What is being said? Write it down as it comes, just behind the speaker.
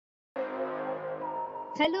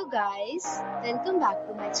Hello guys, welcome back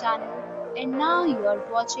to my channel and now you are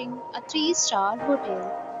watching a 3-star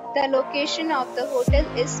hotel. The location of the hotel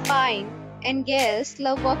is fine and guests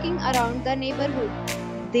love walking around the neighborhood.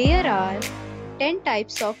 There are 10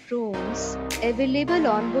 types of rooms available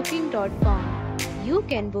on booking.com. You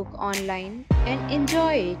can book online and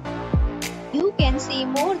enjoy it. You can see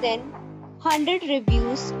more than 100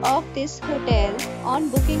 reviews of this hotel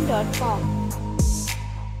on booking.com.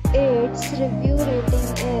 Its review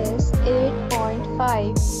rating is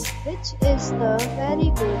 8.5, which is the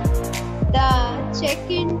very good. The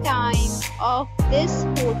check-in time of this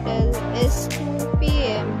hotel is 2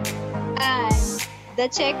 p.m. and the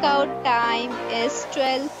checkout time is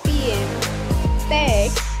 12 p.m.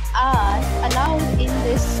 Pets are allowed in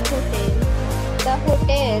this hotel. The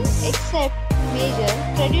hotel accepts major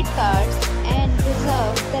credit cards and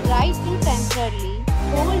reserves the right to temporarily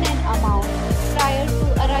hold an amount prior to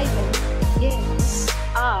arrival. Guests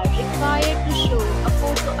are required to show a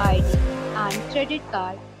photo ID and credit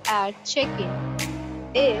card at check-in.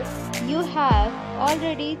 If you have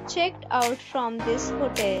already checked out from this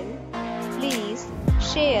hotel, please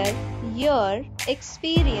share your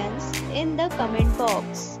experience in the comment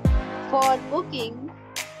box. For booking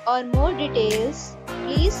or more details,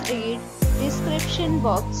 please read description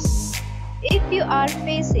box. If you are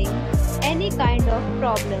facing any kind of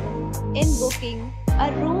problem in booking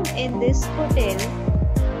a room in this hotel,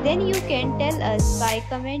 then you can tell us by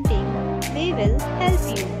commenting. We will help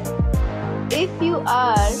you. If you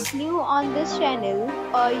are new on this channel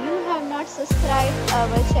or you have not subscribed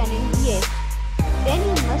our channel yet, then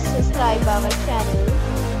you must subscribe our channel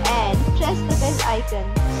and press the bell icon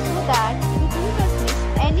so that you do not miss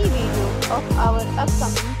any video of our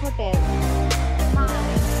upcoming hotel.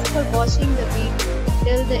 Thanks for watching the video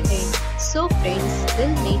till the end. So friends,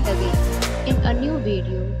 we'll meet again in a new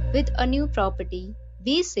video with a new property.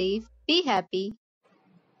 Be safe, be happy.